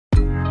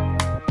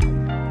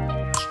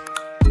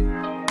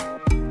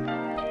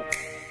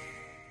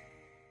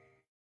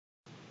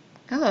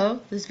Hello,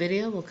 this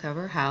video will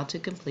cover how to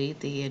complete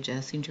the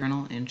Adjusting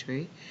Journal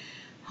Entry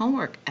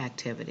homework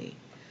activity.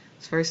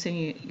 So first thing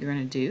you're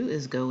going to do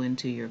is go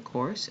into your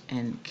course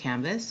and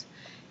Canvas,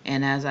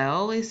 and as I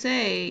always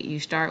say, you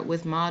start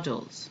with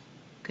modules.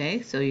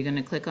 Okay, so you're going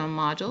to click on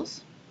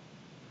modules.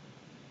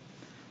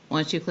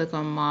 Once you click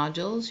on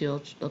modules,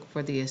 you'll look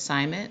for the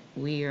assignment.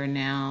 We are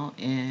now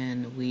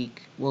in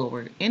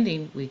we're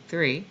ending week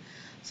 3.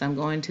 So I'm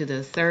going to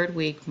the third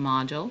week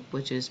module,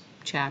 which is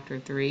Chapter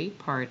 3,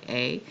 Part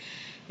A,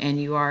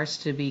 and you are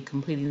to be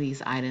completing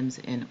these items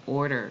in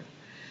order.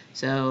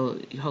 So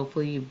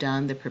hopefully you've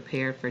done the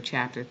prepared for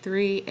Chapter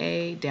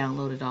 3A,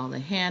 downloaded all the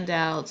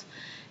handouts,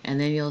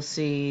 and then you'll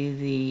see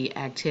the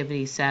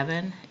Activity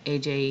 7,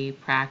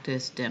 AJE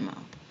Practice Demo.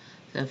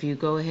 So if you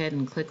go ahead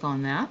and click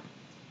on that,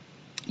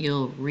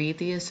 you'll read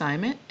the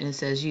assignment, and it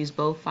says use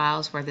both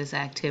files for this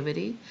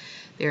activity.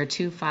 There are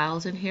 2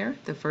 files in here.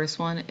 The first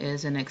one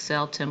is an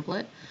Excel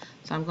template,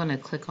 so I'm going to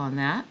click on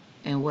that,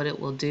 and what it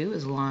will do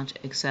is launch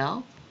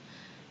Excel,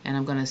 and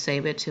I'm going to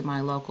save it to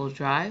my local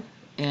drive.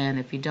 And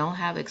if you don't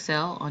have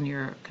Excel on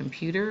your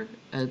computer,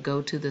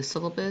 go to the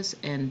syllabus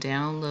and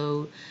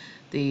download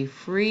the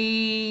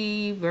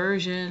free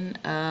version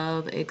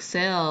of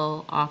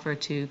Excel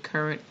offered to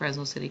current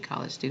Fresno City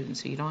College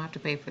students, so you don't have to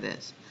pay for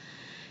this.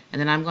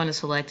 And then I'm going to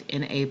select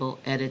Enable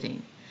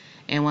Editing.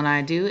 And when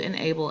I do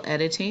Enable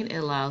Editing, it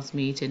allows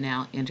me to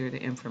now enter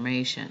the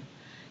information.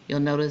 You'll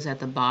notice at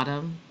the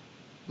bottom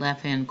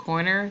left-hand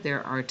corner,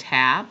 there are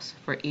tabs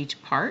for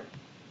each part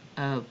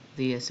of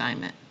the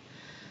assignment.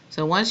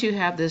 So once you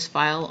have this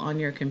file on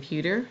your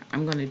computer,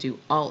 I'm going to do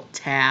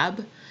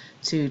Alt-Tab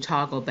to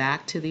toggle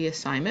back to the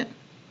assignment.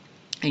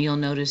 And you'll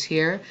notice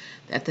here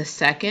that the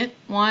second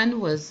one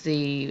was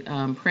the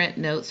print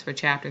notes for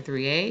Chapter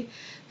 3A.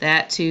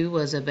 That too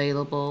was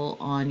available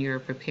on your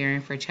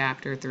Preparing for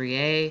Chapter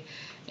 3A.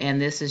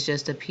 And this is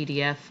just a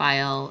PDF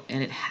file,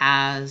 and it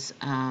has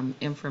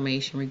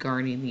information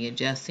regarding the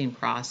adjusting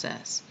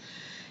process.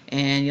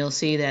 And you'll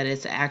see that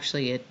it's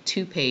actually a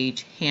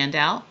 2-page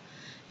handout.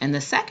 And the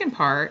second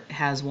part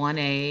has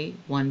 1A,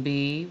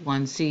 1B,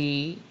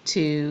 1C,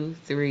 2,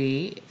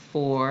 3,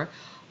 4,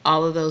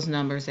 all of those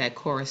numbers that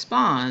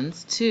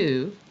corresponds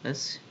to,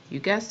 you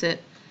guessed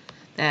it,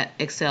 that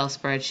Excel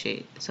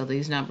spreadsheet. So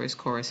these numbers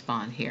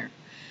correspond here.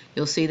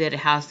 You'll see that it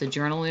has the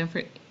journal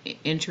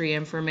entry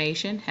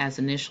information, has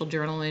initial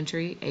journal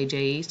entry,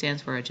 AJE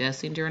stands for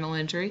Adjusting Journal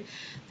Entry.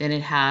 Then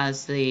it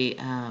has the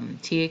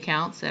T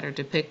accounts that are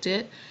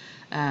depicted.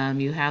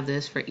 You have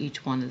this for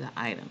each one of the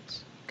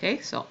items. Okay,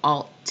 so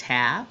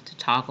Alt-Tab to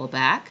toggle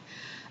back.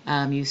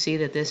 You see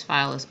that this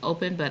file is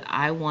open, but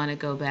I want to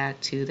go back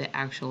to the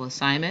actual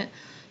assignment.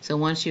 So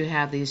once you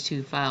have these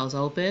 2 files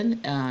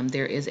open,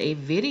 there is a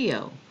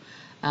video.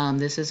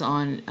 This is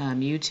on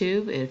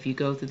YouTube. If you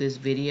go through this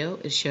video,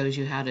 it shows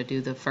you how to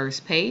do the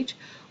first page,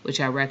 which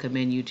I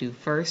recommend you do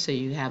first so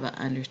you have an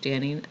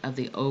understanding of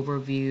the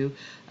overview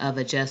of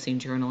adjusting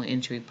journal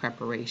entry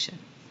preparation.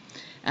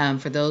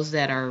 For those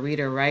that are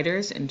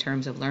reader-writers in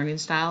terms of learning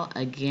style,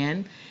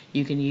 again,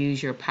 you can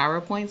use your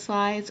PowerPoint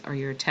slides or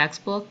your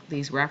textbook,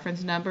 these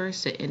reference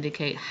numbers, to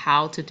indicate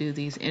how to do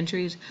these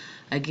entries.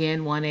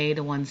 Again, 1A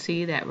to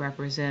 1C, that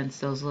represents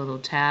those little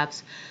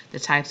tabs, the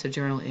types of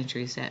journal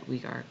entries that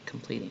we are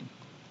completing.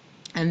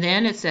 And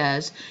then it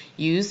says,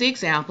 use the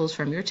examples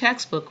from your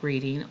textbook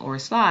reading or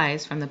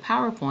slides from the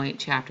PowerPoint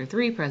Chapter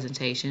 3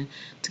 presentation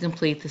to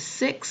complete the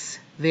 6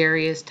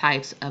 various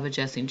types of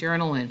adjusting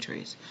journal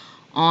entries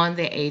on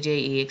the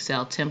AJE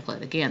Excel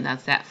template. Again,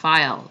 that's that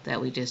file that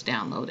we just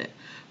downloaded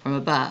from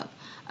above.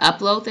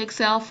 Upload the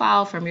Excel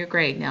file from your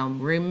grade. Now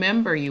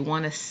remember, you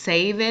want to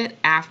save it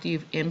after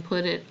you've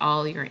inputted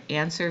all your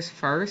answers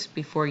first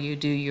before you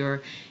do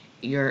your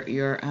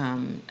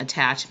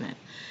attachment.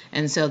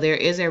 And so there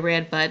is a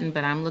red button,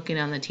 but I'm looking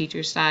on the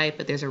teacher's side,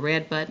 but there's a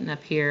red button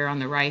up here on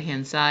the right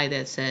hand side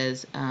that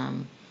says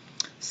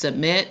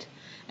submit,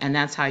 and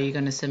that's how you're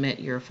going to submit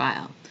your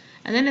file.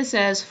 And then it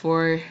says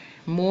for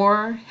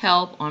more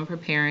help on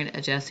preparing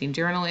adjusting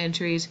journal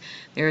entries,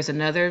 there's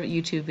another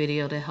YouTube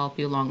video to help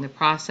you along the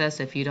process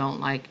if you don't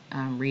like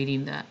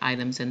reading the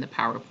items in the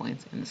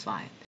PowerPoints in the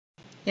slide.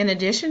 In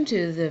addition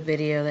to the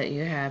video that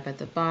you have at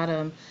the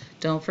bottom,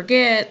 don't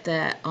forget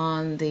that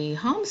on the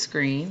home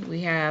screen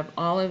we have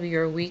all of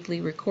your weekly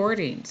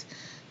recordings.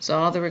 So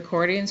all the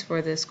recordings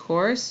for this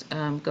course,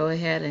 go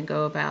ahead and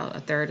go about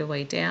 1/3 of the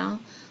way down,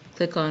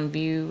 click on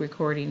View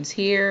Recordings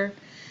here,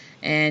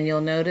 and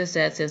you'll notice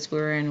that since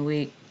we're in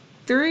week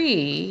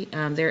 3,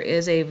 there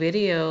is a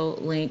video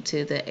link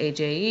to the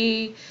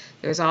AJE.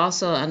 There's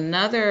also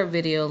another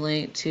video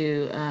link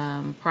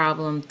to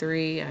problem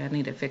 3. I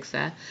need to fix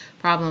that.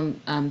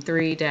 Problem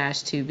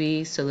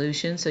 3-2B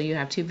solution. So you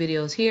have 2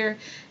 videos here,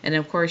 and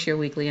of course your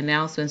weekly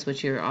announcements,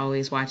 which you're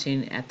always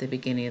watching at the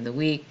beginning of the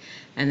week,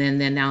 and then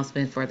the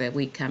announcement for the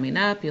week coming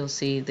up you'll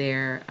see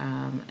there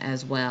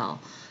as well.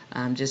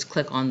 Just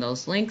click on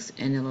those links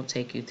and it'll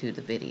take you through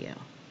the video.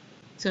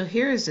 So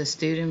here is the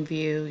student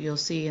view. You'll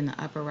see in the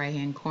upper right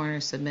hand corner,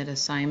 submit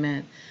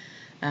assignment.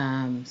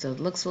 So it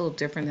looks a little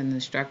different than the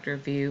instructor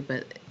view,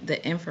 but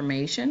the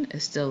information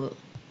is still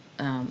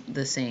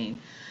the same.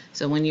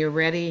 So when you're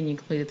ready and you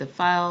completed the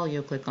file,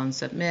 you'll click on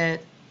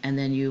submit, and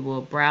then you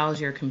will browse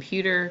your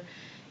computer,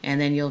 and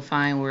then you'll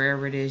find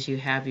wherever it is you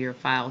have your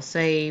file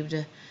saved,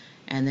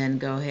 and then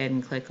go ahead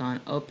and click on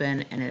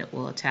open, and it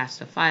will attach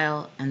the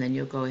file, and then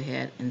you'll go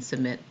ahead and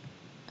submit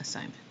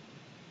assignment.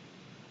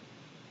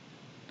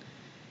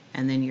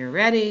 And then you're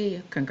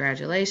ready.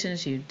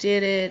 Congratulations, you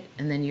did it.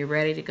 And then you're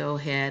ready to go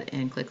ahead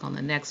and click on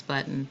the next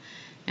button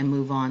and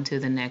move on to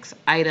the next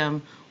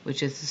item,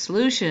 which is the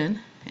solution,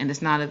 and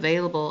it's not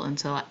available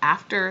until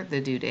after the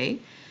due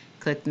date.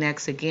 Click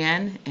next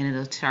again, and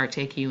it'll start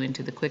taking you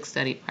into the quick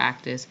study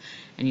practice,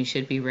 and you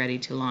should be ready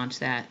to launch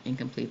that and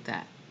complete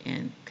that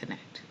in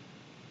Connect.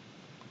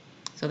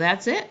 So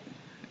that's it.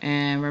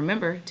 And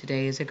remember,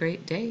 today is a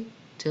great day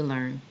to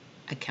learn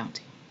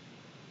accounting.